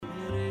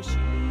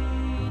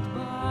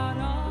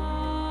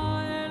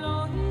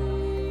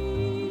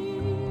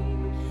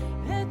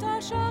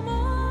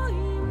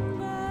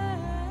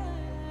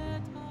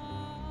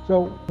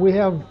So we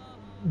have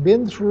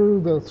been through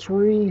the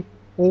three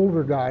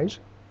older guys,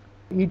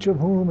 each of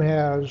whom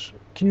has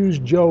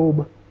accused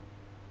Job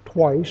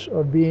twice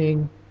of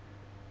being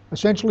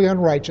essentially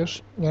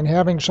unrighteous and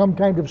having some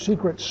kind of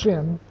secret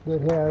sin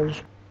that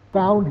has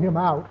found him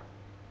out,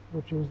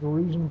 which is the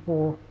reason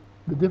for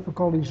the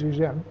difficulties he's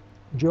in.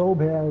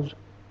 Job has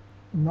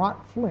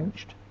not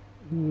flinched.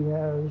 He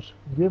has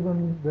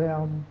given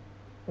them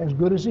as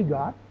good as he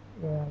got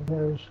and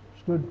has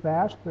stood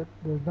fast that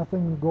there's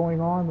nothing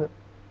going on that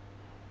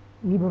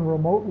even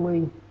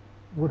remotely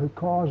would have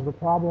caused the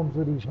problems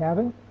that he's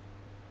having.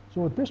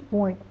 So at this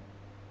point,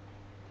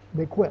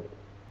 they quit.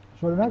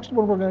 So the next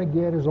one we're going to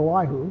get is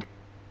Elihu,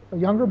 a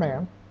younger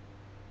man,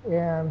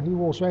 and he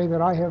will say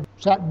that I have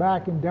sat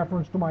back in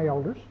deference to my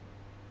elders,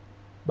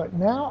 but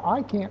now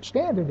I can't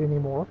stand it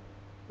anymore,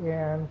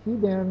 and he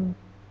then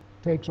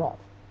takes off.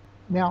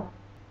 Now,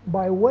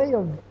 by way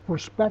of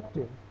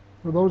perspective,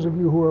 for those of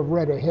you who have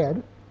read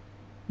ahead,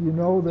 you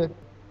know that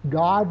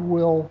God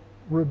will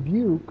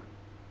rebuke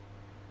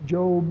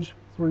Job's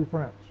three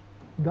friends.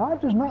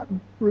 God does not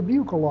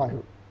rebuke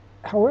Elihu.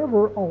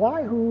 However,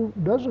 Elihu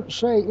doesn't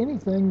say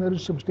anything that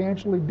is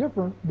substantially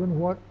different than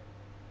what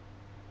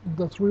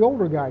the three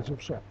older guys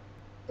have said.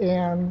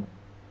 And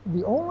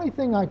the only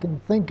thing I can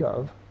think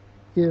of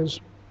is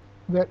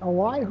that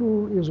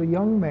Elihu is a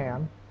young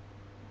man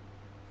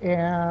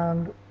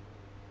and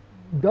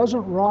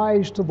doesn't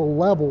rise to the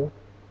level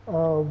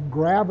of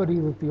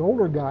gravity that the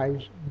older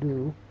guys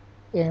do,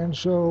 and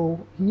so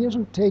he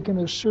isn't taken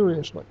as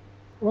seriously.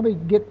 Let me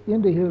get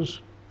into his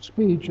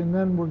speech, and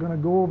then we're going to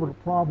go over to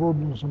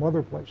Proverbs and some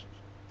other places.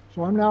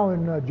 So I'm now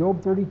in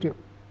Job 32.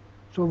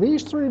 So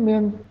these three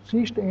men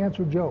ceased to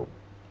answer Job,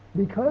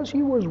 because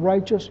he was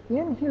righteous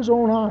in his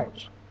own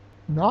eyes,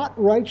 not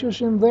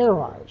righteous in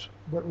their eyes,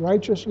 but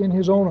righteous in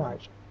his own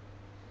eyes.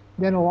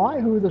 Then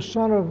Elihu, the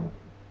son of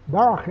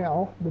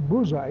Barachel, the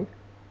Buzite,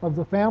 of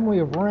the family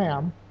of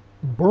Ram,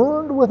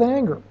 burned with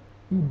anger.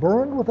 He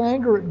burned with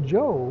anger at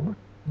Job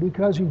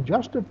because he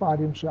justified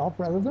himself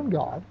rather than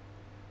God.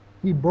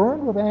 He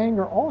burned with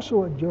anger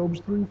also at Job's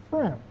three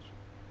friends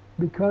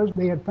because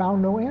they had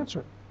found no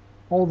answer,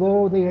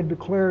 although they had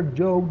declared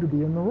Job to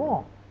be in the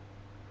wrong.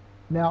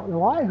 Now,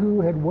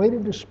 Elihu had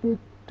waited to speak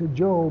to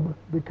Job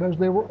because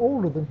they were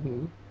older than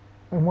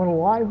he, and when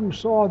Elihu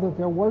saw that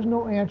there was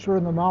no answer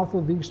in the mouth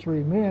of these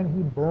three men,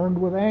 he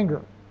burned with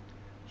anger.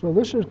 So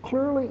this is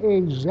clearly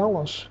a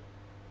zealous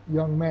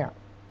young man.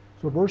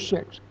 So verse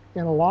 6,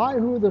 and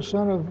Elihu the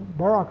son of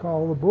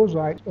Barachel the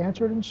Buzite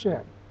answered and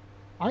said,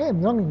 I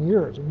am young in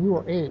years, and you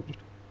are aged.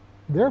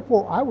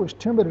 Therefore I was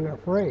timid and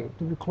afraid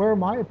to declare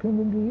my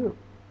opinion to you.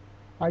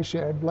 I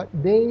said,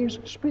 let days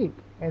speak,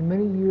 and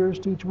many years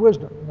teach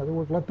wisdom. In other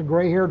words, let the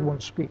gray-haired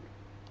ones speak.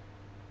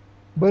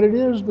 But it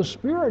is the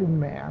spirit in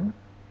man,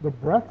 the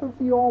breath of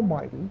the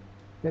Almighty,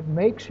 that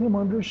makes him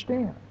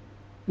understand.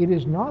 It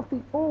is not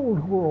the old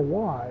who are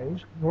wise,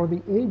 nor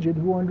the aged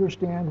who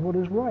understand what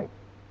is right.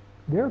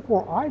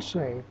 Therefore I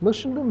say,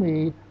 listen to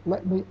me,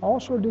 let me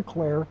also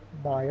declare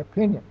my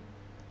opinion.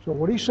 So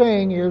what he's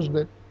saying is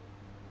that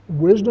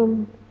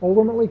wisdom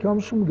ultimately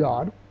comes from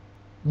God.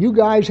 You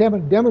guys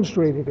haven't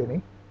demonstrated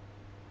any.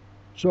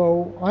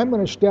 So I'm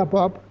going to step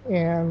up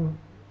and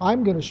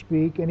I'm going to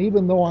speak, and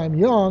even though I'm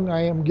young,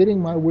 I am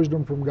getting my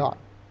wisdom from God.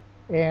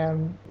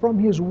 And from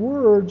his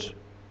words,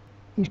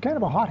 he's kind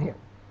of a hothead.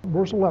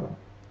 Verse 11,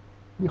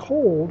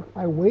 behold,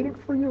 I waited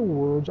for your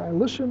words, I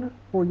listened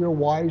for your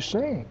wise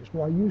sayings,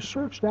 while you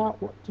searched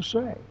out what to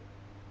say.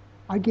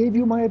 I gave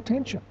you my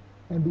attention,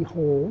 and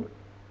behold,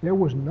 there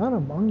was none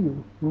among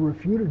you who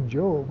refuted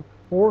Job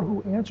or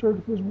who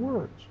answered his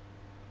words.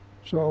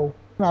 So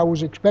I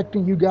was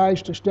expecting you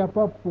guys to step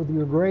up with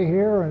your gray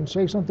hair and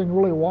say something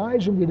really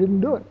wise, and you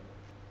didn't do it.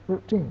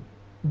 13,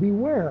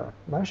 beware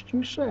lest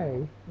you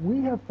say,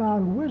 we have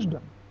found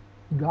wisdom.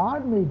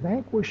 God may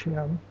vanquish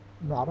him,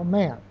 not a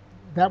man.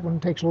 That one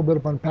takes a little bit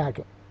of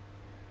unpacking.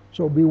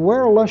 So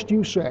beware lest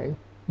you say,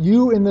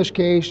 you in this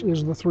case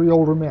is the three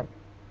older men.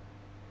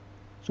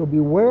 So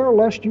beware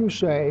lest you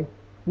say,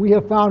 we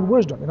have found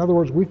wisdom. In other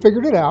words, we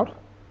figured it out.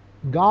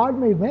 God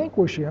may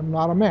vanquish him,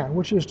 not a man,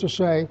 which is to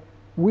say,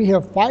 we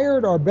have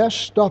fired our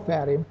best stuff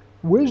at him.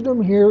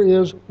 Wisdom here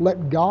is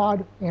let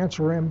God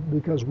answer him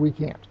because we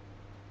can't.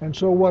 And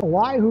so what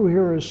Elihu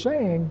here is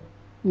saying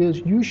is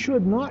you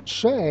should not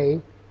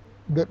say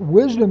that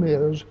wisdom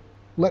is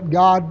let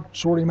God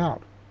sort him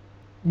out.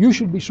 You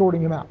should be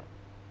sorting him out,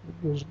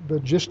 is the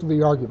gist of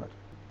the argument.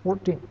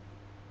 14,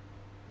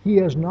 he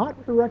has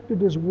not directed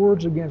his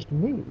words against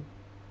me,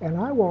 and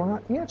I will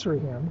not answer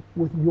him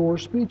with your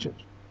speeches.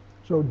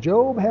 So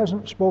Job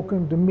hasn't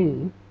spoken to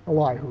me,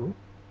 Elihu,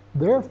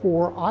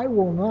 therefore I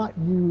will not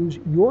use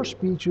your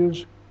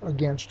speeches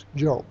against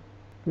Job.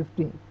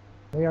 15,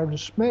 they are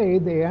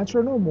dismayed, they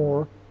answer no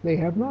more, they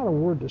have not a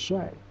word to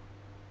say.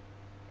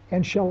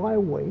 And shall I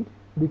wait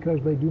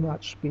because they do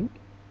not speak,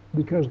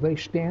 because they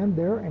stand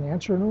there and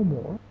answer no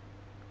more?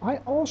 I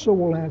also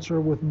will answer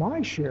with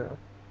my share,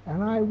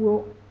 and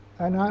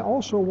I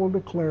also will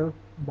declare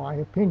my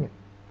opinion.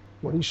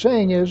 What he's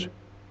saying is,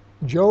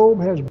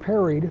 Job has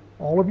parried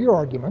all of your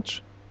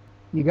arguments.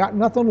 You got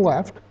nothing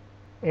left,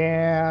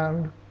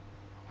 and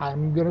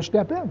I'm going to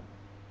step in,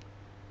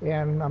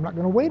 and I'm not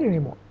going to wait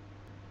anymore.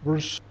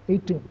 Verse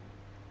 18,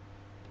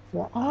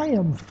 for I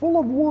am full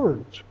of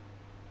words.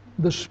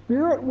 The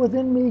spirit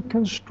within me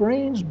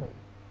constrains me.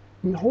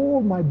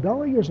 Behold, my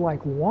belly is like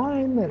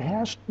wine that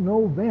has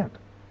no vent,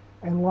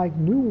 and like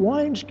new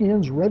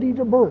wineskins ready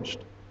to burst.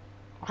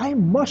 I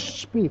must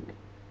speak,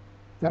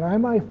 that I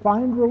may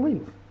find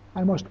relief.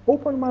 I must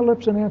open my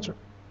lips and answer.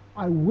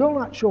 I will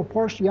not show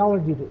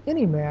partiality to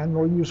any man,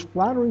 nor use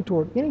flattery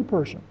toward any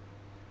person,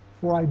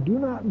 for I do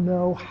not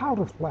know how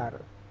to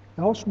flatter,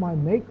 else my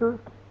Maker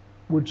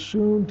would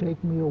soon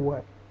take me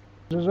away.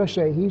 As I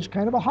say, he's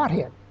kind of a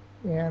hothead,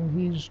 and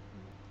he's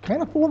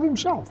kind of full of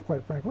himself,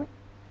 quite frankly,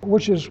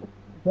 which is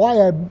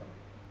why I'm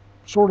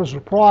sort of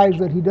surprised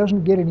that he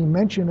doesn't get any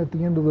mention at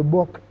the end of the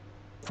book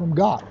from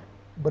God,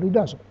 but he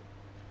doesn't.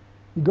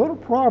 You go to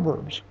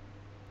Proverbs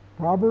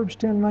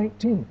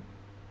 10:19.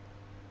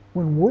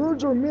 When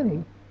words are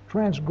many,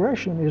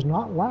 transgression is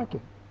not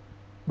lacking,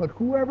 but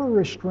whoever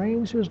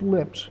restrains his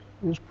lips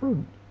is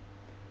prudent.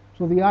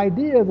 So the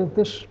idea that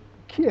this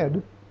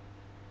kid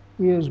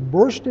is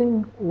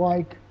bursting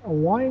like a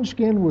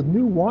wineskin with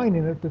new wine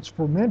in it that's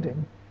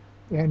fermenting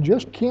and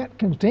just can't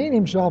contain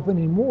himself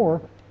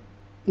anymore,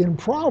 in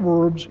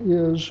Proverbs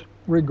is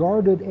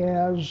regarded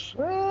as,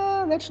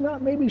 that's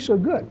not maybe so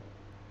good.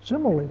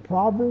 Similarly,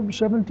 Proverbs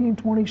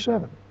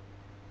 17:27,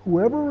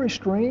 whoever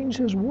restrains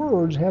his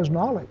words has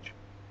knowledge,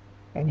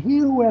 and he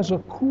who has a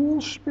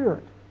cool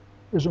spirit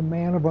is a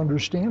man of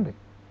understanding.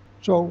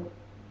 So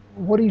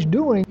what he's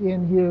doing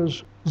in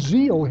his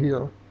zeal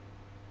here,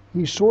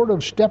 he's sort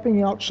of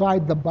stepping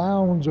outside the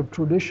bounds of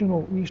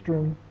traditional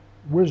Eastern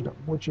wisdom,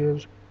 which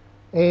is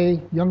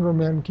A, younger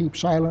men keep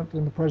silent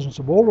in the presence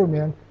of older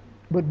men,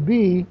 but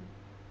B,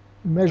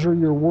 measure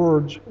your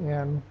words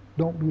and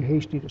don't be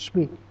hasty to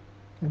speak.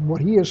 And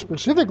what he is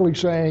specifically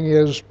saying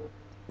is,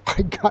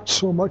 I got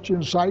so much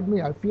inside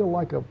me, I feel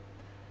like a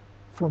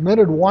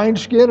fermented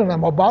wineskin and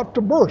I'm about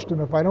to burst,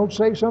 and if I don't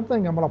say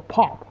something, I'm going to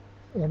pop.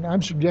 And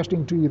I'm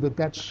suggesting to you that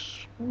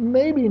that's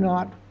maybe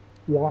not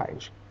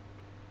wise.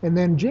 And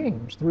then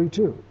James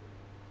 3:2,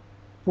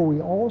 for we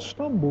all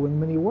stumble in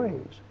many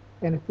ways,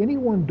 and if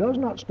anyone does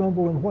not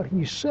stumble in what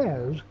he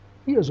says,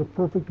 he is a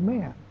perfect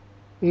man,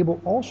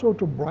 able also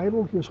to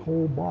bridle his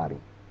whole body.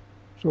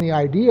 So the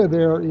idea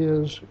there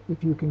is,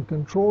 if you can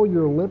control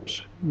your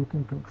lips, you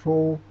can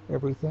control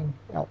everything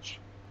else.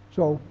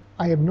 So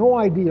I have no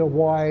idea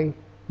why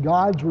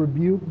God's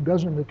rebuke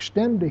doesn't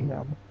extend to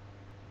him,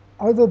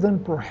 other than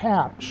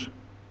perhaps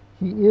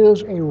he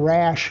is a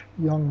rash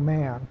young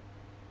man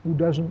who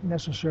doesn't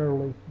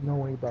necessarily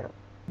know any better.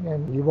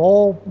 And you've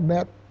all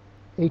met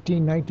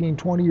 18, 19,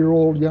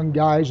 20-year-old young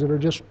guys that are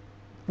just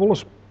full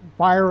of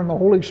fire and the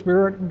Holy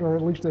Spirit, or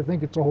at least they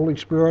think it's the Holy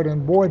Spirit,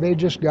 and boy, they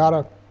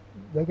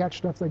got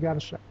stuff they gotta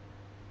say.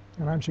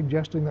 And I'm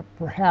suggesting that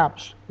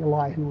perhaps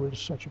Elihu is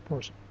such a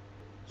person.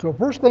 So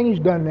first thing he's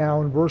done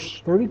now in verse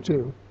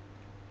 32,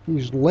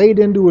 he's laid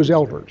into his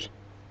elders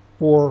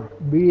for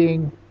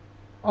being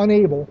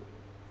unable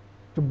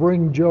to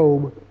bring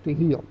Job to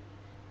heel.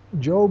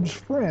 Job's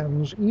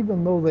friends,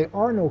 even though they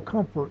are no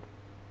comfort,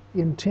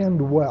 intend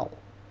well,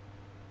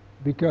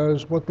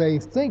 because what they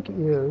think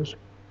is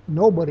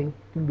nobody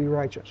can be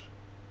righteous.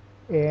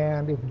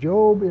 And if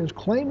Job is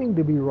claiming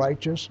to be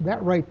righteous,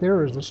 that right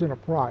there is the sin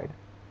of pride.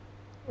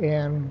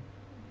 And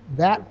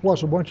that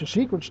plus a bunch of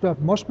secret stuff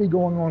must be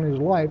going on in his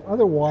life,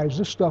 otherwise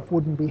this stuff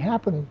wouldn't be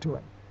happening to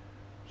him.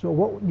 So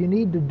what you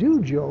need to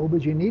do, Job,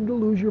 is you need to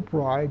lose your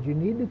pride, you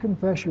need to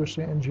confess your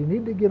sins, you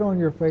need to get on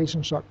your face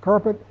and suck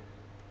carpet,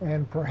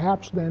 and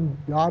perhaps then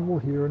God will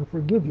hear and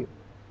forgive you.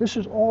 This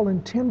is all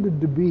intended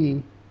to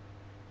be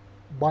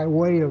by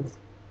way of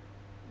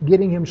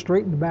getting him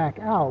straightened back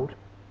out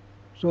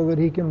so that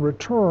he can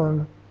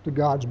return to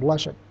God's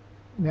blessing.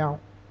 Now,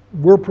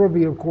 we're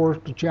privy, of course,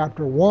 to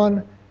chapter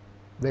 1.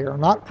 They are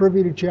not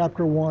privy to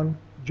chapter 1.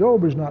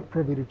 Job is not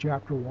privy to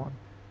chapter 1.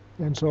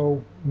 And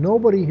so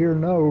nobody here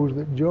knows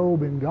that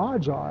Job, in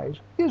God's eyes,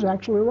 is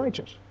actually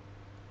righteous.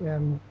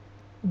 And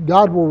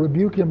God will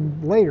rebuke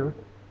him later,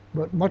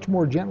 but much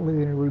more gently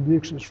than he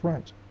rebukes his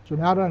friends. So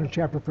now down to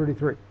chapter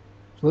 33.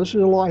 So this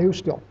is Elihu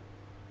still.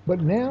 But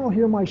now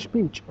hear my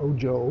speech, O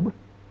Job,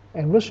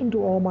 and listen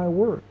to all my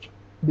words.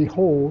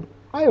 Behold,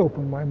 I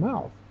open my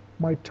mouth.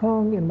 My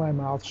tongue in my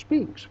mouth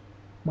speaks.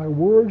 My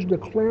words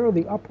declare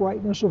the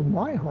uprightness of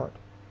my heart,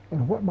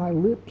 and what my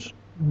lips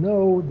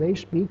know they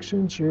speak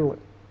sincerely.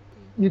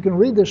 You can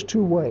read this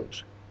two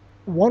ways.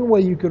 One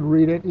way you could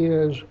read it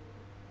is,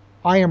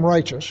 I am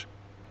righteous.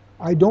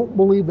 I don't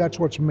believe that's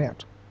what's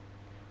meant.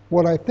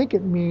 What I think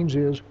it means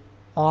is,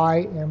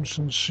 I am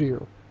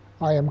sincere.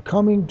 I am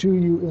coming to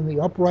you in the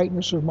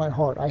uprightness of my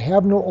heart. I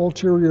have no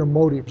ulterior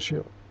motives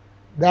here.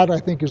 That, I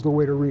think, is the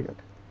way to read it.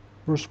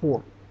 Verse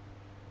 4.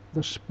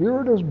 The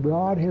Spirit of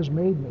God has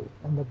made me,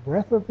 and the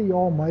breath of the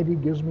Almighty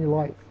gives me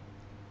life.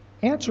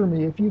 Answer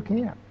me if you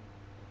can.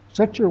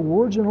 Set your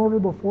words in order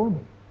before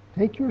me.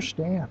 Take your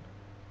stand.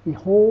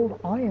 Behold,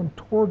 I am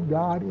toward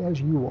God as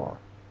you are.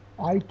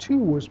 I too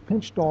was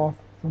pinched off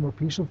from a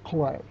piece of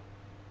clay.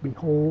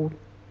 Behold,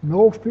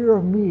 no fear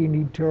of me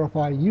need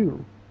terrify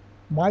you.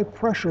 My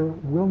pressure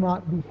will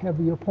not be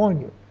heavy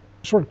upon you.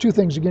 Sort of two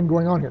things again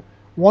going on here.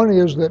 One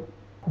is that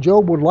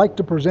Job would like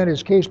to present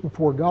his case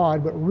before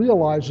God, but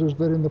realizes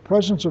that in the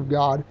presence of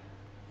God,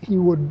 he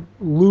would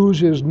lose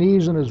his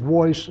knees and his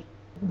voice.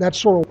 That's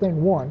sort of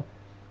thing one.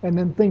 And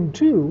then thing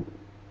two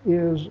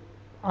is,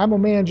 I'm a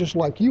man just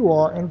like you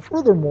are, and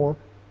furthermore,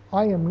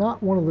 I am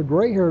not one of the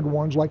gray-haired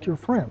ones like your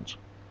friends.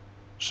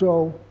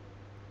 So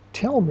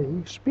tell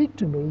me, speak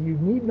to me. You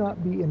need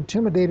not be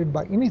intimidated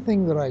by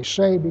anything that I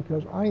say,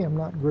 because I am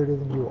not greater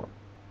than you are.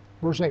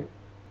 Verse 8,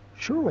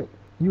 surely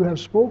you have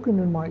spoken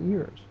in my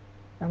ears,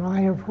 and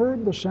I have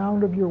heard the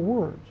sound of your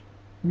words.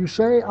 You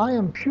say, I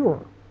am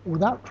pure,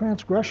 without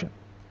transgression.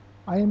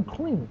 I am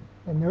clean,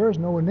 and there is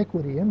no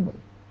iniquity in me.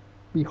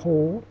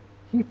 Behold,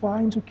 he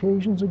finds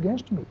occasions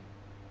against me.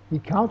 He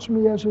counts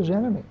me as his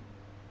enemy.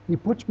 He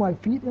puts my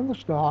feet in the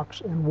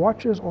stocks and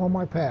watches all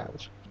my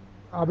paths.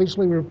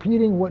 Obviously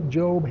repeating what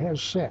Job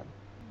has said,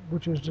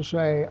 which is to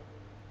say,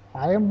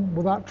 I am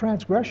without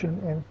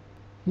transgression, and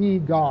he,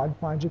 God,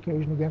 finds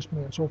occasion against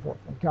me, and so forth,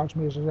 and counts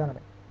me as his enemy.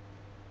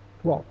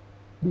 12.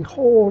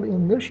 Behold,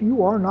 in this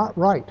you are not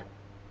right.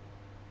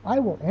 I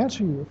will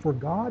answer you, for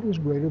God is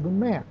greater than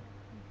man.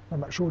 I'm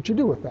not sure what you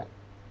do with that.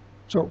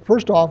 So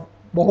first off,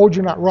 behold,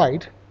 you're not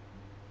right,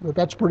 but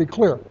that's pretty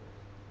clear.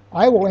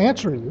 I will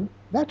answer you,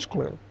 that's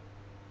clear.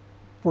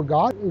 For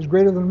God is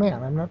greater than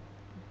man. I'm not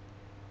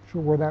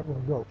sure where that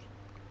one goes.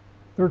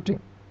 13.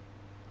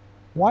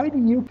 Why do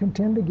you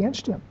contend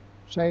against him,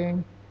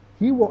 saying,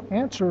 he will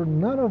answer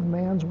none of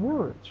man's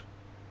words?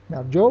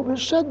 Now, Job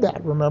has said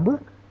that,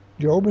 remember?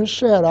 Job has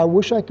said, I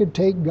wish I could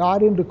take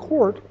God into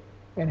court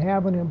and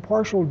have an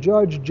impartial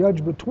judge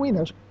judge between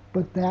us,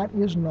 but that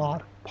is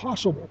not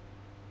possible,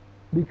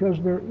 because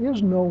there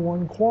is no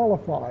one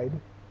qualified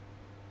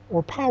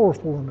or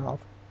powerful enough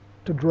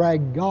to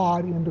drag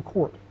God into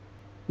court.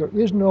 There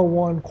is no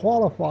one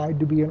qualified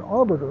to be an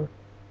arbiter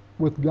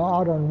with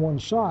God on one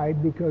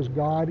side, because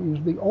God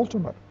is the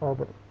ultimate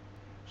arbiter.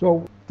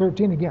 So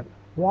 13 again,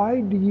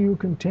 why do you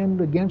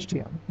contend against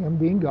him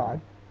being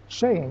God,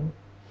 saying,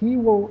 he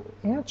will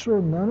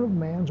answer none of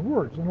man's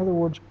words? In other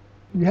words,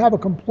 you have a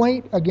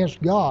complaint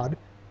against God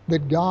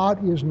that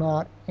God is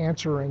not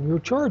answering your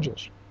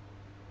charges.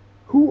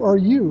 Who are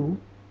you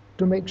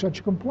to make such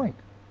a complaint?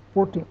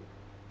 14.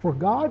 For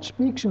God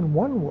speaks in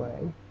one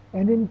way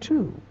and in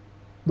two,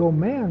 though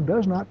man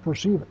does not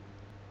perceive it.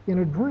 In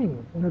a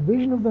dream, in a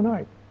vision of the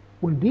night,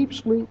 when deep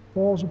sleep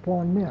falls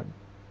upon men,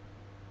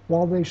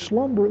 while they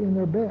slumber in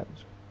their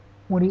beds,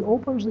 when he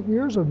opens the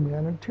ears of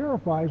men and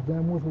terrifies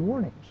them with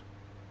warnings,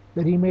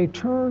 that he may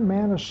turn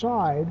man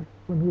aside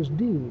from his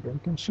deed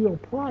and conceal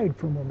pride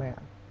from a man.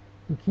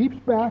 He keeps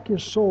back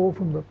his soul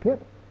from the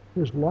pit,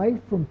 his life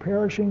from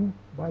perishing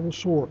by the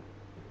sword.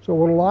 So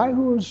what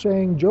Elihu is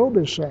saying, Job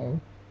is saying,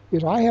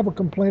 is I have a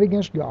complaint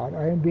against God.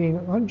 I am being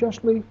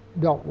unjustly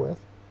dealt with,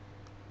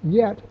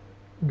 yet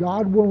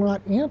God will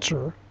not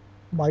answer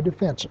my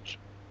defenses.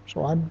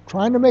 So I'm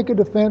trying to make a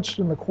defense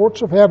in the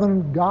courts of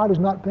heaven. God is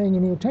not paying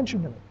any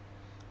attention to me.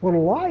 What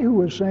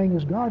Elihu is saying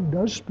is God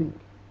does speak.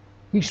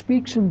 He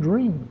speaks in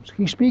dreams.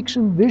 He speaks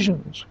in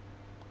visions.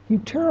 He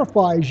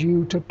terrifies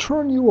you to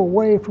turn you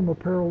away from a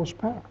perilous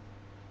path.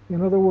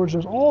 In other words,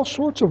 there's all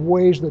sorts of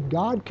ways that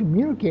God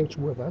communicates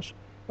with us,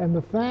 and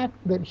the fact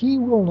that he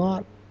will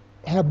not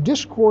have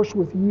discourse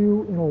with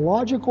you in a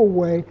logical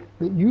way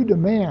that you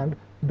demand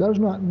does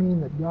not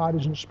mean that God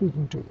isn't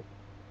speaking to you.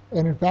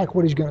 And in fact,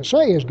 what he's going to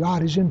say is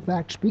God is in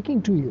fact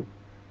speaking to you.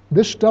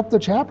 This stuff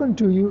that's happened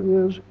to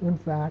you is in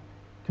fact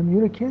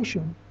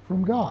communication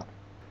from God.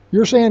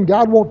 You're saying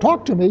God won't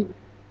talk to me,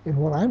 and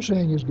what I'm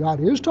saying is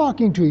God is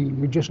talking to you.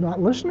 You're just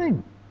not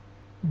listening.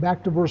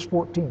 Back to verse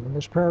 14 in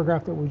this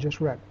paragraph that we just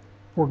read.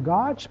 For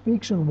God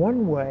speaks in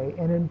one way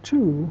and in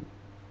two,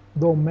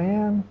 though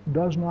man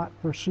does not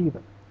perceive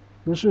it.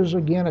 This is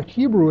again a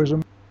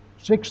Hebrewism.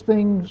 6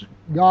 things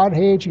God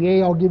hates,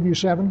 yea, I'll give you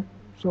 7.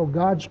 So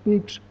God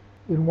speaks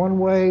in one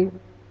way,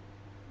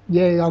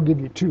 yea, I'll give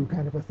you 2,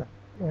 kind of a thing.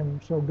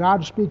 And so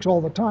God speaks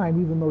all the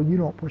time, even though you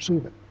don't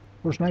perceive it.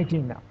 Verse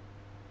 19 now.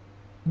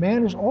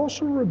 Man is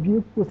also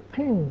rebuked with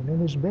pain in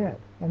his bed,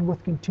 and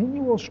with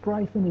continual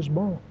strife in his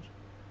bones,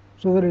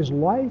 so that his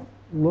life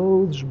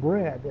loathes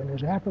bread, and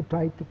his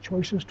appetite the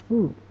choicest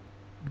food.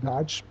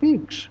 God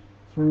speaks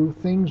through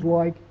things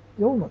like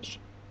illness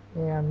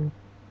and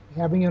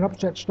having an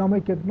upset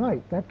stomach at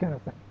night, that kind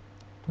of thing.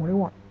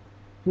 21.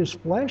 His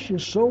flesh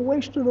is so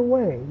wasted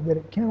away that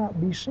it cannot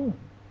be seen,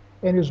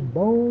 and his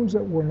bones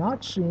that were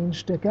not seen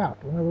stick out.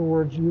 In other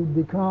words, you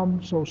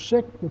become so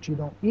sick that you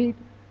don't eat,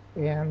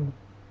 and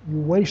you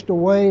waste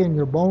away, and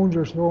your bones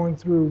are flowing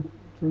through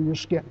your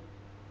skin.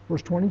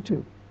 Verse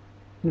 22.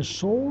 His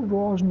soul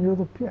draws near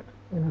the pit,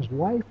 and his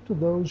life to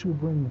those who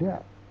bring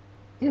death.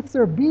 If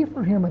there be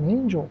for him an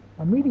angel,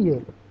 a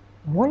mediator,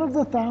 one of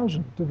the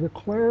 1,000, to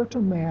declare to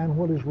man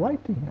what is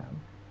right to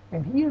him,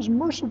 and he is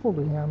merciful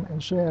to him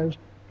and says,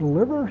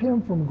 deliver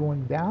him from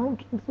going down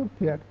to the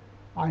pit.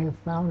 I have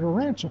found a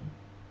ransom.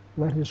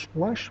 Let his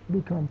flesh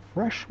become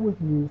fresh with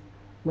youth.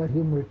 Let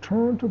him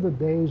return to the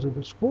days of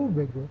his full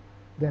vigor.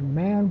 Then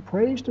man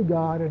prays to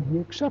God, and he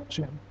accepts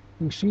him.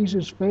 He sees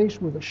his face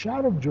with a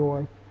shout of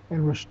joy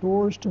and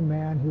restores to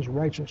man his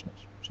righteousness.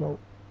 So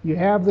you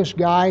have this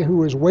guy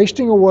who is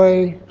wasting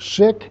away,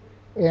 sick,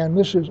 and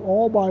this is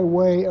all by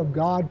way of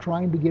God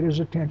trying to get his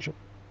attention.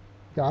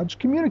 God's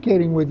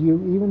communicating with you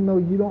even though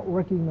you don't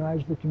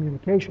recognize the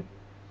communication.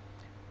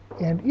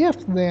 And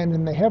if then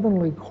in the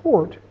heavenly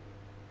court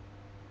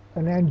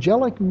an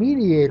angelic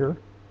mediator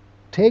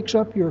takes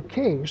up your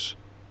case,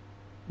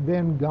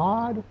 then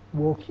God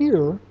will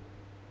hear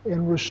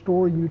and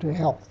restore you to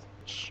health.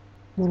 That's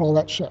what all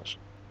that says.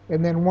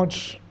 And then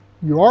once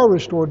you are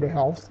restored to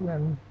health,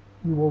 then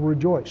you will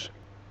rejoice.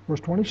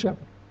 Verse 27.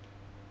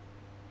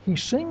 He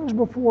sings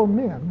before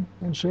men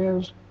and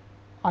says,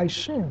 I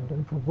sinned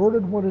and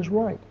perverted what is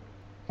right,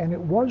 and it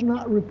was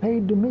not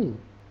repaid to me.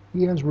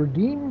 He has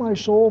redeemed my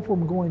soul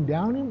from going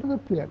down into the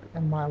pit,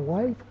 and my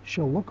life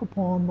shall look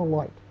upon the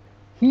light.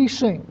 He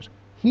sings.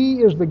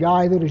 He is the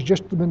guy that has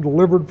just been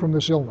delivered from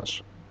this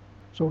illness.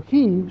 So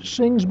he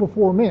sings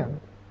before men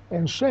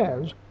and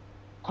says,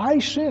 I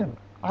sinned.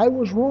 I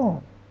was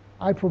wrong.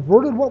 I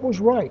perverted what was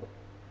right,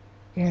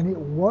 and it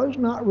was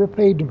not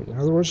repaid to me. In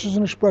other words, this is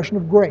an expression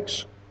of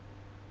grace.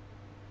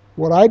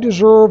 What I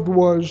deserved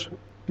was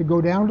to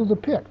go down to the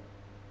pit.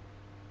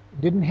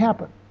 It didn't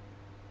happen.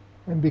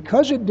 And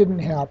because it didn't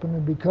happen,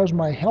 and because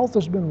my health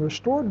has been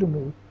restored to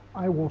me,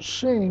 I will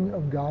sing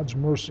of God's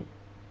mercy.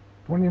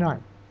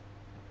 29.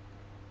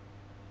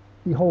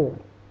 Behold,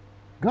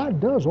 God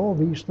does all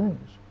these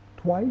things,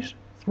 twice,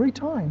 3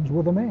 times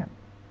with a man,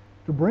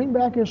 to bring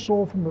back his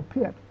soul from the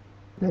pit,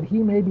 that he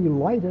may be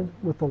lighted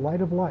with the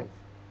light of life.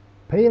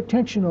 Pay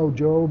attention, O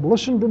Job,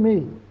 listen to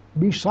me.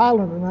 Be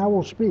silent, and I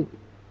will speak.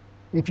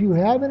 If you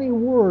have any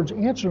words,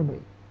 answer me.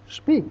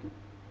 Speak,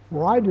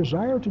 for I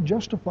desire to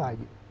justify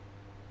you.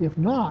 If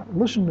not,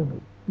 listen to me.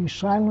 Be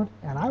silent,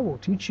 and I will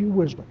teach you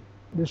wisdom.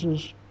 This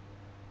is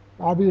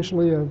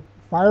obviously a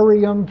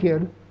fiery young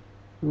kid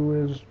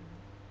who is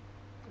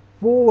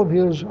full of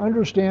his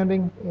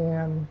understanding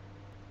and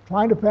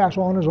trying to pass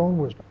on his own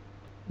wisdom.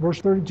 Verse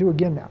 32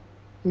 again now.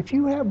 If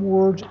you have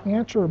words,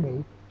 answer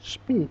me.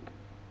 Speak,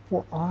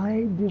 for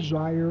I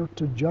desire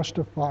to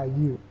justify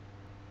you.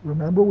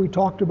 Remember, we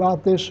talked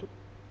about this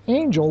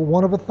angel,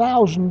 one of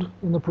 1,000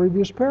 in the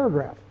previous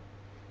paragraph,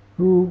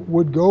 who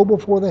would go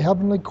before the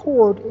heavenly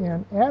court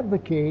and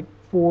advocate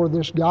for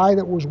this guy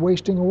that was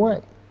wasting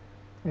away.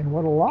 And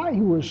what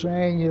Elihu was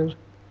saying is,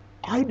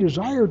 I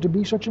desire to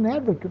be such an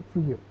advocate for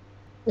you.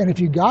 And if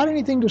you got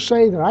anything to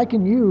say that I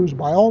can use,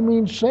 by all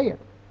means say it.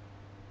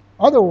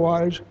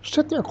 Otherwise,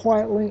 sit there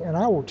quietly and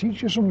I will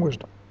teach you some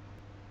wisdom.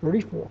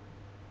 34.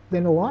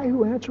 Then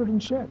Elihu answered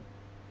and said,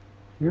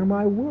 Hear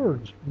my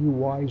words, you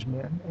wise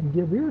men, and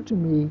give ear to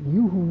me,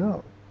 you who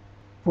know.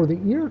 For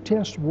the ear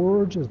tests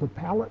words as the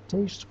palate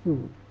tastes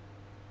food.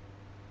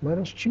 Let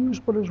us choose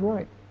what is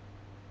right.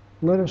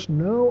 Let us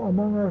know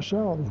among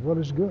ourselves what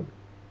is good.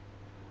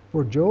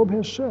 For Job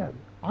has said,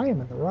 I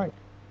am in the right,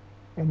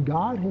 and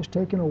God has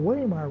taken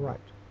away my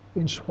right.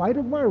 In spite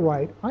of my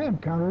right, I am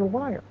counted a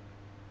liar.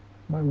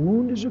 My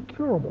wound is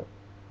incurable,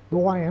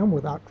 though I am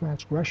without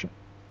transgression.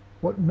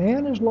 What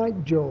man is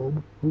like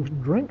Job, who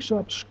drinks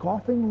up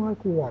scoffing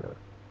like water,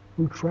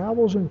 who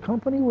travels in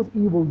company with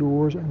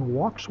evildoers and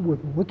walks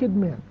with wicked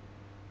men?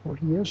 For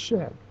he has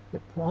said,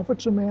 it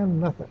profits a man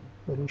nothing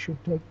that he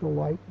should take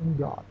delight in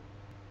God.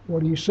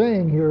 What he's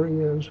saying here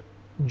is,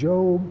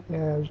 Job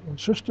has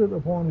insisted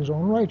upon his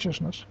own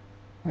righteousness,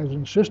 has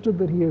insisted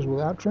that he is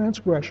without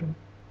transgression.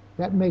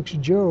 That makes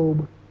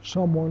Job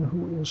someone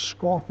who is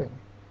scoffing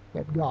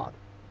at God.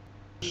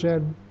 He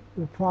said,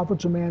 it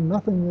profits a man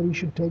nothing that he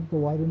should take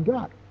delight in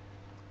God.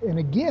 And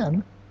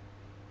again,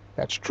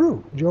 that's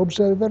true. Job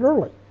said that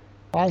early.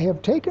 I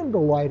have taken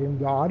delight in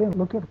God, and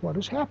look at what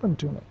has happened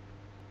to me.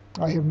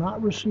 I have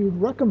not received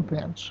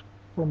recompense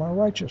for my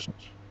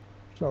righteousness.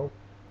 So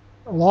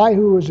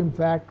Elihu is in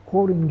fact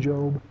quoting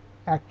Job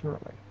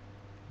accurately.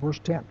 Verse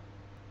 10.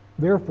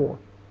 Therefore,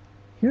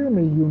 hear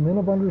me, you men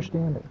of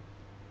understanding.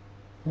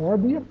 Far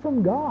be it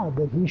from God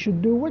that he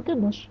should do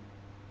wickedness,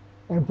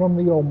 and from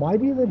the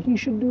Almighty that he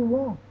should do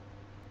wrong.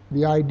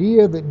 The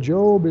idea that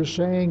Job is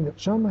saying that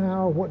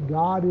somehow what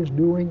God is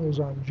doing is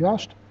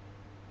unjust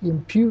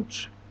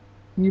imputes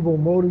evil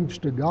motives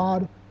to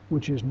God,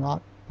 which is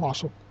not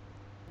possible.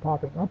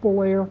 Popping up a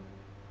layer,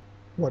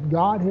 what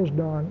God has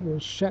done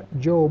is set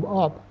Job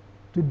up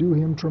to do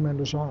him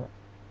tremendous honor.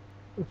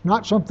 It's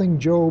not something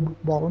Job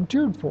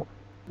volunteered for.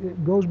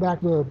 It goes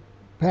back to the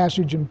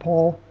passage in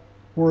Paul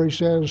where he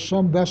says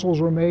some vessels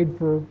are made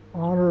for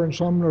honor and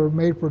some are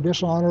made for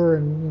dishonor,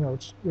 and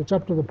it's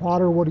up to the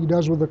potter what he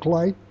does with the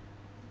clay,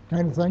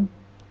 kind of thing.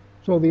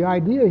 So the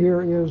idea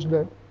here is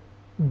that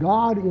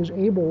God is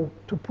able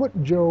to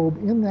put Job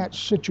in that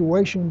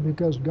situation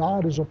because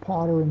God is a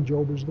potter and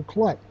Job is the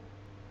clay.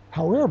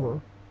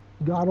 However,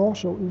 God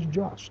also is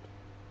just.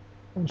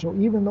 And so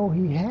even though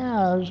he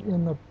has,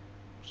 in the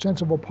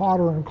sense of a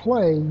potter and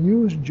clay,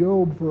 used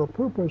Job for a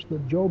purpose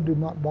that Job did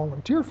not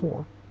volunteer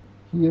for,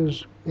 he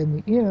is, in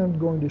the end,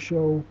 going to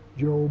show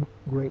Job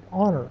great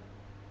honor.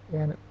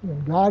 And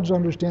in God's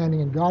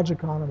understanding and God's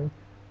economy,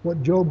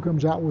 what Job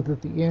comes out with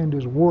at the end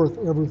is worth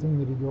everything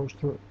that he goes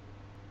through.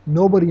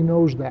 Nobody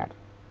knows that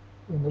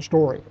in the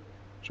story.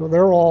 So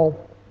they're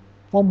all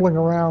fumbling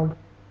around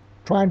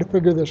trying to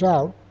figure this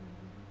out.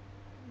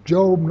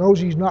 Job knows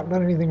he's not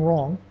done anything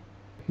wrong.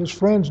 His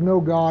friends know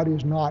God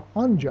is not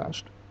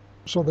unjust,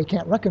 so they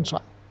can't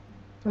reconcile.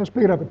 Let's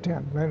pick it up at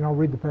 10, and I'll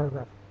read the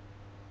paragraph.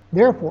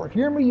 Therefore,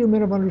 hear me, you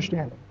men of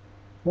understanding.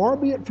 Far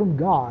be it from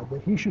God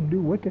that he should do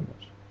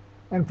wickedness,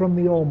 and from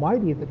the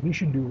Almighty that he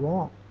should do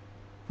wrong.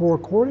 For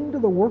according to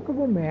the work of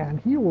a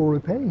man he will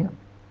repay him,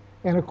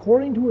 and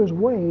according to his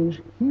ways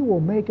he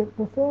will make it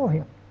befall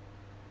him.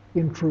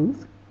 In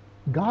truth,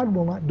 God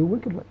will not do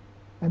wickedly,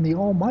 and the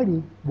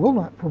Almighty will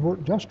not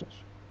pervert justice,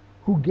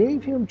 who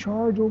gave him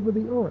charge over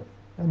the earth,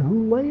 and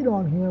who laid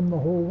on him the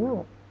whole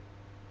world.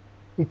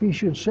 If he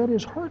should set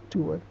his heart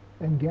to it,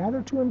 and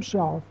gather to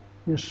himself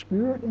his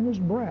spirit and his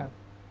breath,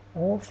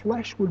 all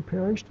flesh would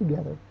perish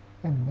together,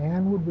 and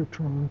man would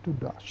return to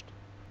dust.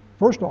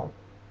 First off,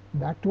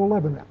 back to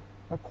 11 now.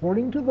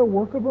 According to the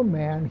work of a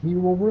man, he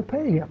will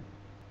repay him.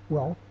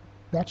 Well,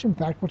 that's in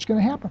fact what's going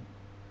to happen.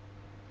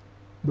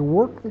 The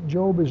work that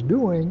Job is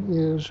doing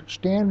is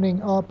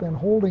standing up and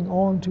holding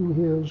on to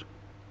his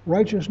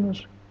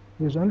righteousness,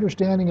 his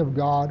understanding of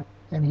God,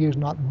 and he is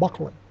not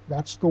buckling.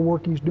 That's the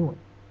work he's doing.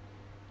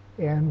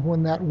 And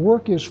when that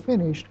work is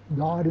finished,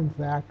 God, in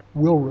fact,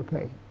 will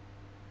repay him.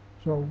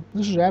 So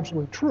this is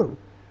absolutely true.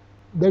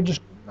 They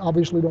just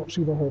obviously don't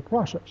see the whole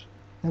process.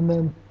 And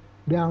then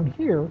down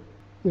here,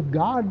 if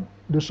God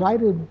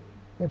decided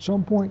at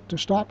some point to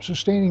stop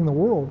sustaining the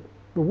world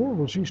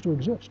will cease to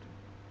exist.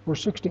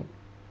 Verse 16.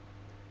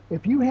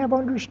 If you have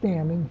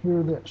understanding,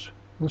 hear this.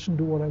 Listen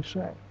to what I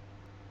say.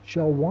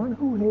 Shall one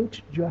who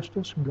hates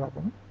justice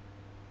govern?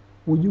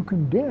 Will you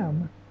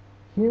condemn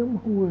him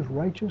who is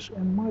righteous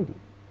and mighty,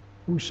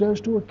 who says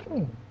to a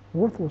king,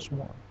 worthless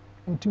one,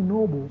 and to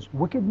nobles,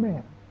 wicked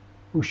man,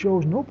 who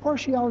shows no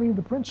partiality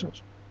to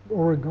princes,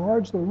 or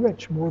regards the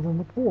rich more than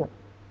the poor,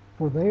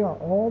 for they are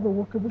all the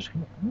work of his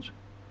hands?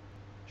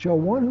 Shall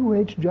one who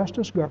hates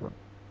justice govern?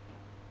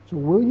 So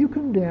will you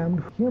condemn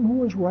him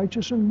who is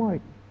righteous and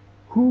mighty,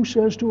 who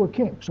says to a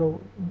king?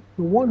 So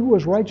the one who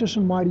is righteous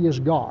and mighty is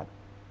God.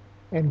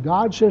 And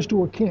God says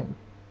to a king,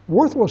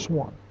 worthless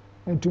one,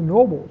 and to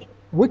nobles,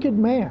 wicked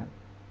man,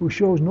 who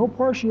shows no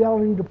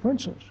partiality to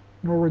princes,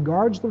 nor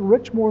regards the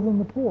rich more than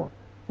the poor,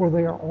 for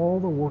they are all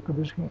the work of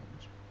his hands.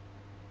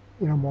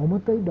 In a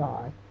moment they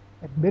die.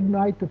 At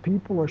midnight the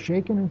people are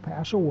shaken and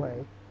pass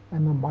away,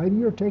 and the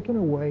mighty are taken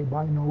away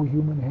by no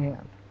human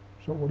hand.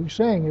 So what he's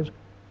saying is,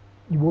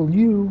 will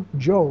you,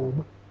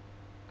 Job,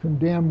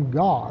 condemn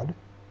God,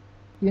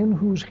 in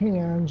whose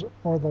hands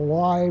are the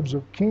lives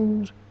of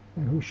kings,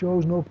 and who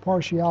shows no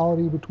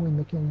partiality between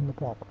the king and the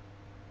pauper?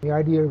 The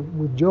idea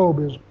with Job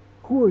is,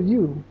 who are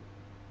you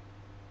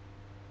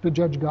to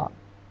judge God?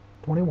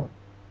 21.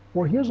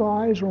 For his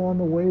eyes are on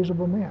the ways of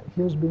a man,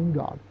 his being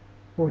God.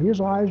 For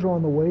his eyes are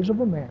on the ways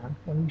of a man,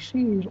 and he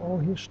sees all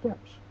his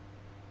steps.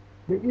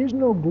 There is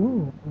no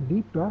gloom or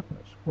deep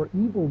darkness where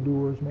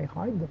evildoers may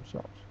hide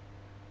themselves.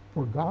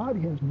 For God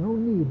has no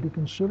need to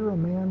consider a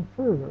man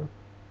further,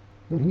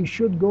 that he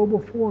should go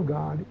before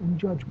God in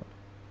judgment.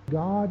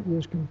 God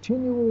is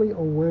continually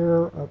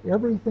aware of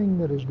everything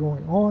that is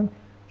going on.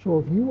 So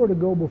if you were to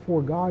go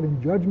before God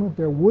in judgment,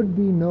 there would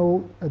be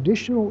no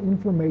additional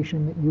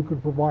information that you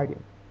could provide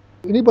him.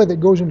 Anybody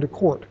that goes into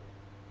court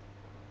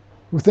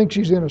who thinks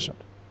he's innocent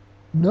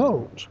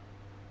knows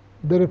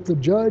that if the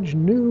judge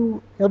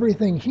knew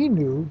everything he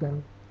knew,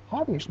 then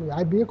obviously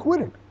I'd be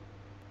acquitted.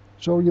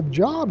 So the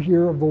job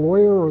here of the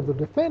lawyer or the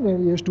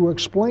defendant is to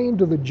explain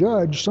to the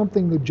judge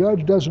something the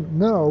judge doesn't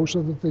know,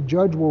 so that the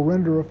judge will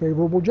render a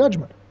favorable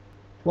judgment.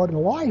 What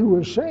Elihu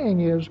is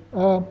saying is,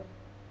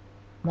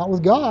 not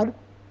with God,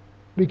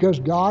 because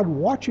God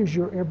watches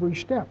your every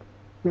step.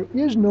 There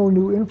is no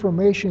new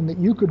information that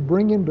you could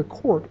bring into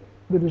court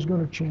that is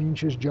going to change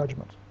his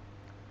judgment.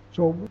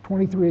 So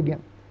 23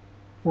 again.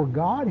 For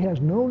God has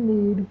no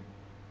need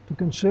to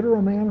consider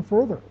a man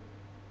further,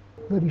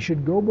 that he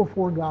should go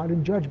before God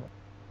in judgment.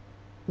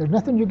 There's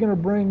nothing you're going to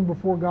bring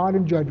before God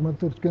in judgment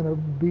that's going to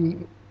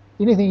be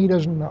anything he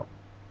doesn't know.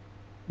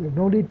 There's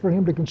no need for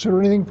him to consider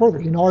anything further.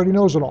 He already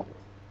knows it all.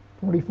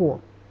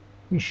 24.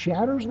 He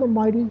shatters the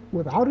mighty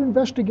without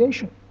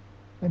investigation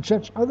and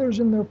sets others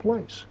in their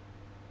place.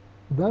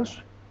 Thus,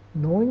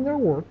 knowing their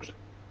works,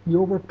 he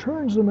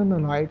overturns them in the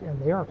night,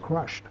 and they are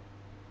crushed.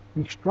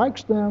 He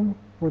strikes them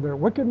for their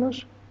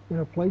wickedness in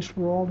a place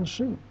for all to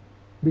see,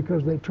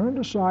 because they turned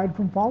aside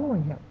from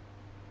following him,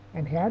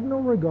 and had no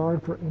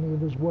regard for any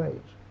of his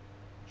ways,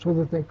 so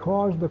that they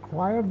caused the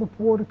cry of the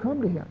poor to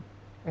come to him,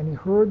 and he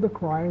heard the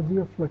cry of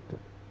the afflicted.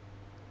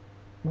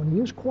 When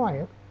he is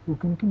quiet, who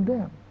can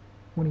condemn?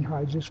 When he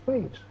hides his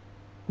face,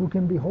 who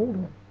can behold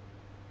him?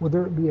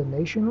 Whether it be a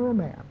nation or a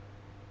man,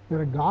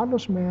 that a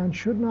godless man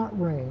should not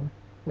reign,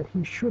 that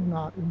he should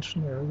not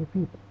ensnare the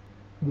people.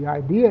 The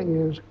idea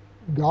is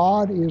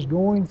God is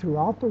going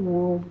throughout the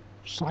world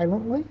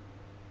silently,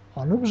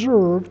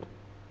 unobserved,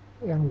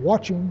 and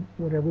watching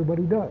what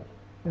everybody does.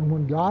 And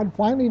when God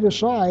finally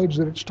decides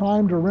that it's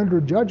time to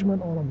render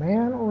judgment on a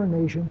man or a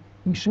nation,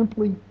 he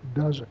simply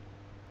does it.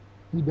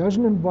 He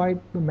doesn't invite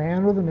the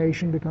man or the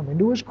nation to come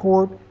into his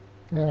court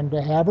and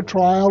to have a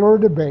trial or a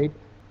debate.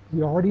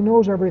 He already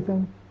knows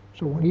everything,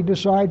 so when he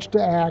decides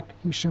to act,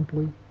 he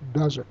simply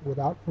does it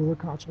without further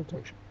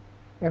consultation.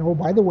 And oh,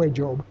 by the way,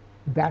 Job,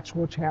 that's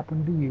what's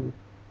happened to you.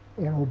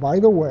 And oh, by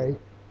the way,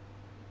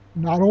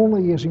 not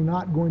only is he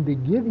not going to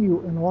give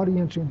you an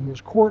audience in his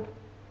court,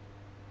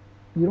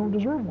 you don't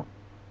deserve one,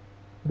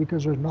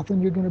 because there's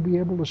nothing you're going to be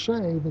able to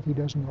say that he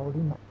doesn't already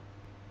know.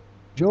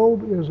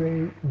 Job is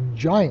a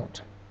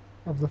giant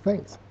of the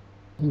faith.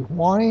 He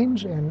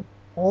whines and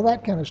all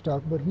that kind of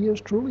stuff, but he is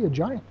truly a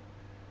giant,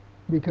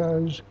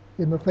 because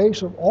in the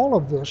face of all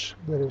of this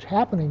that is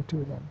happening to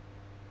him,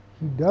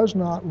 he does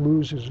not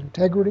lose his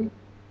integrity,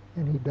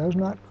 and he does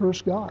not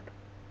curse God.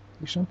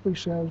 He simply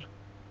says,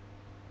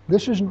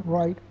 this isn't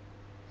right,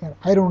 and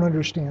I don't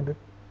understand it.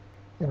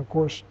 And of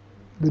course,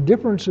 the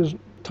difference is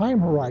time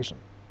horizon,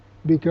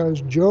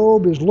 because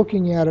Job is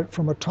looking at it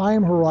from a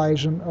time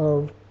horizon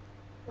of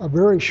a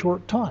very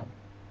short time.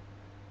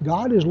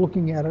 God is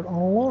looking at it on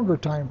a longer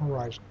time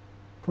horizon.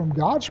 From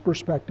God's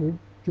perspective,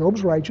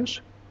 Job's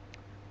righteous,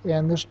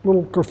 and this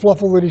little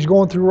kerfluffle that he's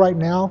going through right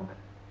now,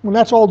 when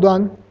that's all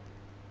done,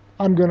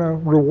 I'm going to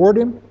reward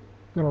him,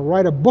 I'm going to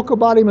write a book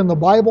about him in the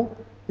Bible.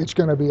 It's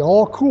going to be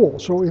all cool.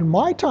 So in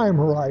my time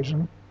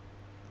horizon,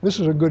 this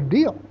is a good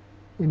deal.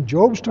 In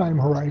Job's time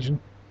horizon,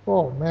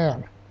 oh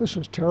man, this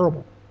is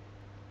terrible.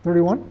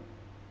 31.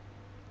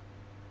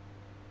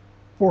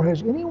 For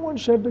has anyone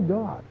said to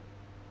God,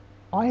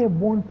 I have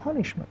borne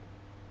punishment,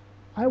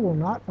 I will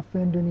not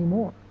offend any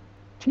more.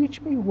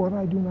 Teach me what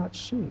I do not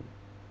see.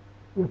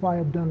 If I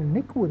have done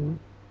iniquity,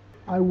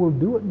 I will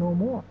do it no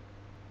more.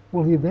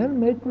 Will he then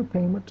make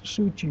repayment to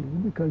suit you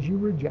because you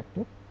reject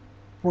it?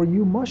 For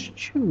you must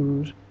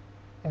choose,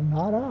 and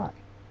not I.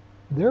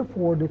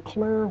 Therefore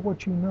declare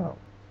what you know.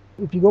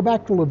 If you go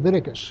back to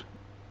Leviticus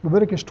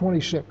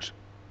 26,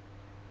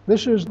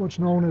 this is what's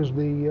known as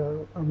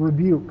the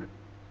rebuke.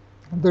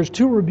 There's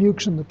two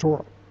rebukes in the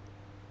Torah.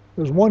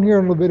 There's one here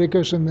in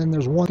Leviticus, and then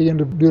there's one at the end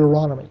of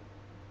Deuteronomy.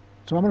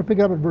 So I'm going to pick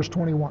it up at verse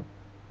 21.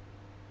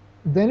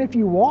 Then if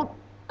you walk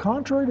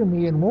contrary to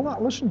me and will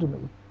not listen to me,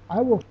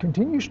 I will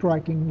continue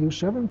striking you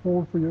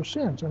sevenfold for your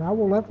sins, and I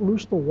will let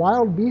loose the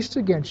wild beasts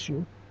against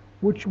you,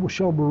 which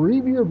shall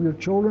bereave you of your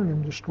children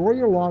and destroy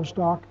your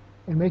livestock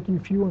and make you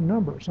few in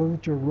number, so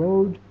that your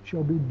roads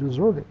shall be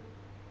deserted.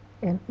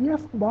 And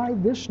if by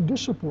this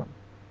discipline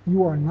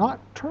you are not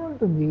turned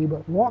to me,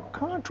 but walk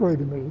contrary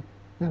to me,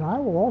 then I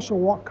will also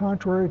walk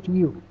contrary to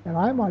you, and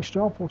I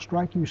myself will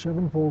strike you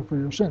sevenfold for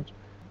your sins.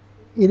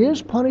 It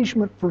is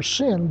punishment for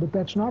sin, but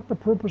that's not the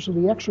purpose of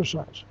the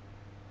exercise.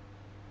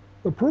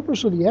 The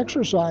purpose of the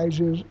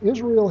exercise is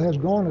Israel has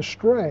gone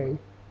astray,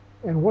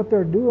 and what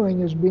they're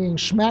doing is being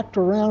smacked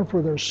around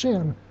for their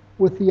sin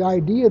with the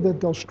idea that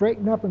they'll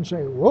straighten up and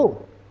say,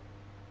 whoa,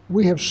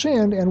 we have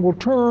sinned, and will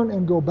turn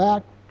and go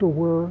back to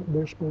where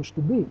they're supposed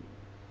to be.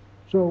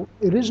 So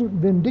it isn't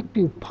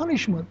vindictive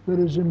punishment that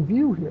is in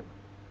view here.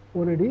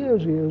 What it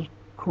is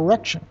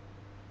correction.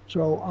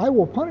 So I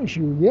will punish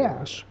you,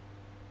 yes,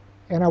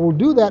 and I will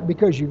do that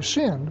because you've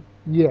sinned,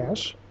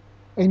 yes,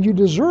 and you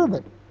deserve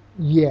it,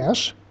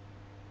 yes,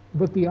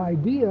 but the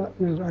idea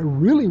is I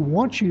really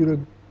want you to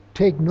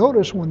take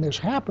notice when this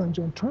happens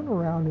and turn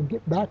around and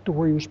get back to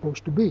where you're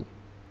supposed to be.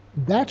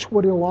 That's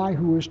what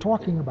Elihu is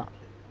talking about.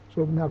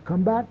 So now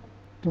come back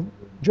to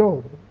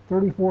Job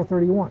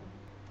 34:31.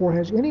 For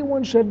has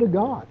anyone said to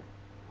God,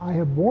 I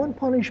have borne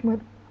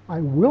punishment, I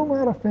will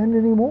not offend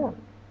any more.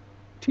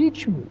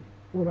 Teach me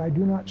what I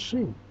do not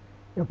see.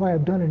 If I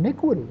have done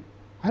iniquity,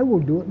 I will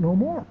do it no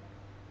more.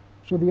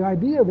 So the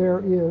idea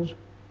there is,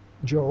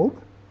 Job,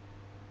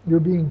 you're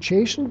being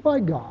chastened by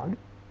God.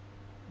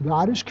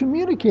 God is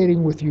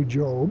communicating with you,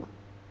 Job.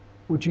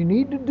 What you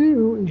need to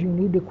do is you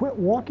need to quit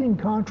walking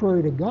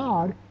contrary to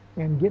God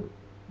and get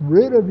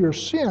rid of your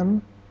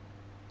sin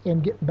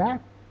and get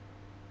back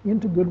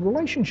into good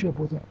relationship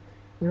with him.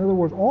 In other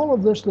words, all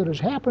of this that has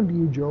happened to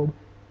you, Job,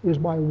 is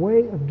by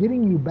way of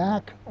getting you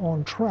back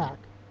on track,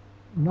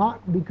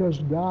 not because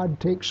God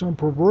takes some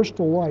perverse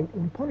delight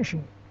in punishing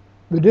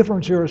you. The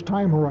difference here is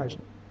time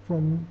horizon.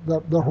 From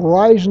the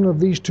horizon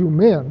of these two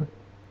men,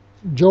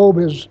 Job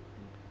has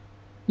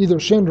either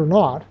sinned or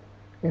not,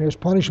 and his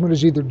punishment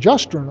is either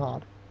just or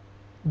not,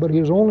 but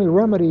his only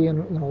remedy in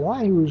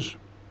Elihu's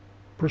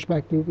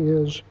perspective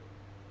is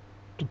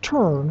to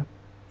turn.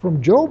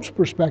 From Job's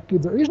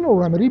perspective, there is no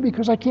remedy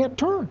because I can't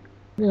turn.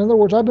 In other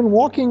words, I've been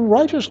walking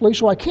righteously,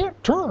 so I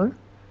can't turn,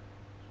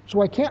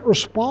 so I can't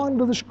respond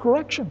to this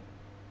correction.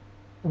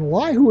 And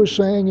Elihu is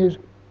saying is,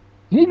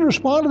 you need to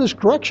respond to this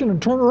correction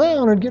and turn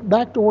around and get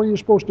back to where you're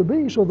supposed to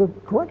be so the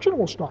correction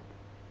will stop.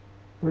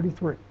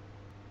 33.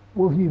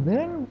 Will he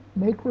then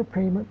make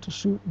repayment to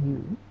suit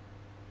you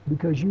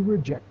because you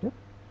reject it?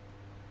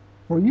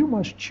 For you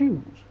must choose,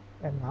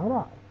 and not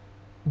I.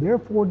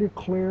 Therefore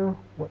declare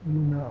what you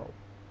know.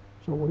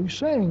 So what he's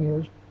saying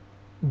is,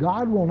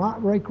 God will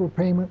not make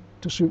repayment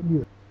to suit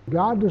you.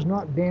 God does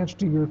not dance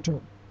to your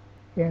tune.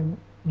 And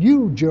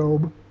you,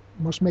 Job,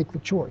 must make the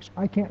choice.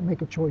 I can't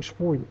make a choice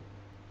for you.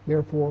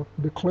 Therefore,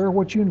 declare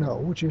what you know,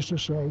 which is to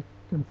say,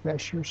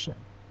 confess your sin.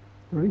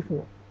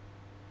 34.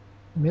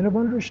 Men of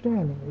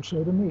understanding will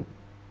say to me,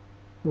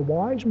 the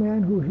wise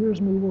man who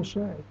hears me will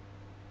say,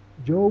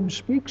 Job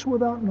speaks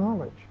without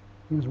knowledge.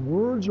 His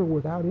words are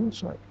without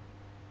insight.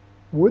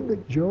 Would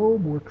that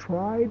Job were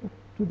tried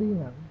to the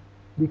end,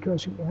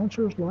 because he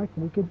answers like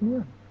wicked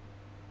men.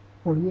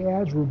 For he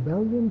adds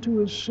rebellion to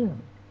his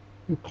sin.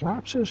 He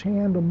claps his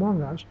hand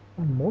among us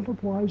and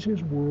multiplies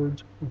his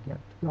words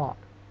against God.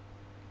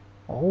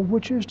 All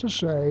which is to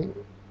say,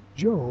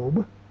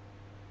 Job,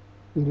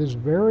 it is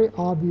very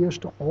obvious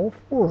to all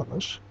four of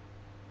us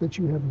that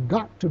you have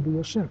got to be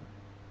a sinner.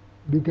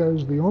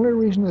 Because the only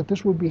reason that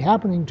this would be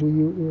happening to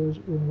you is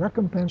in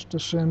recompense to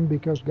sin,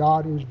 because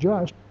God is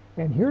just.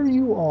 And here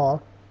you are,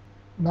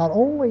 not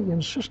only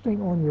insisting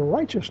on your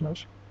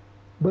righteousness,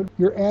 but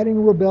you're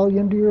adding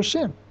rebellion to your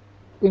sin.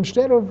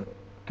 Instead of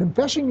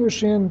confessing your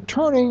sin,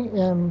 turning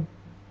and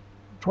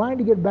trying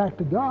to get back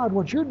to God,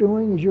 what you're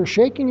doing is you're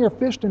shaking your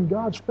fist in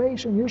God's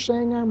face and you're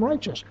saying, I'm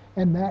righteous.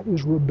 And that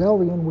is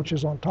rebellion, which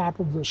is on top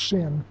of the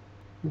sin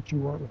that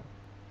you are in.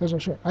 As I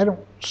said, I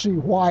don't see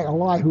why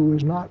Elihu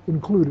is not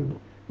included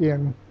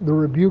in the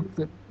rebuke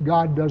that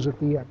God does at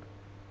the end.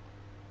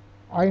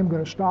 I am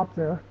going to stop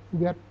there.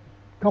 We got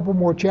a couple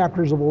more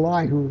chapters of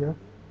Elihu there.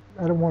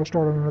 I don't want to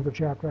start on another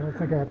chapter. I don't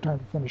think I have time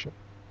to finish it.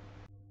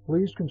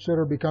 Please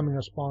consider becoming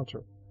a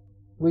sponsor.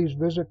 Please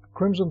visit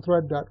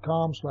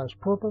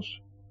crimsonthread.com/purpose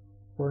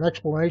for an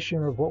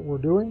explanation of what we're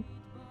doing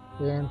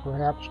and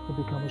perhaps to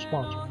become a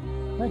sponsor.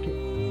 Thank you.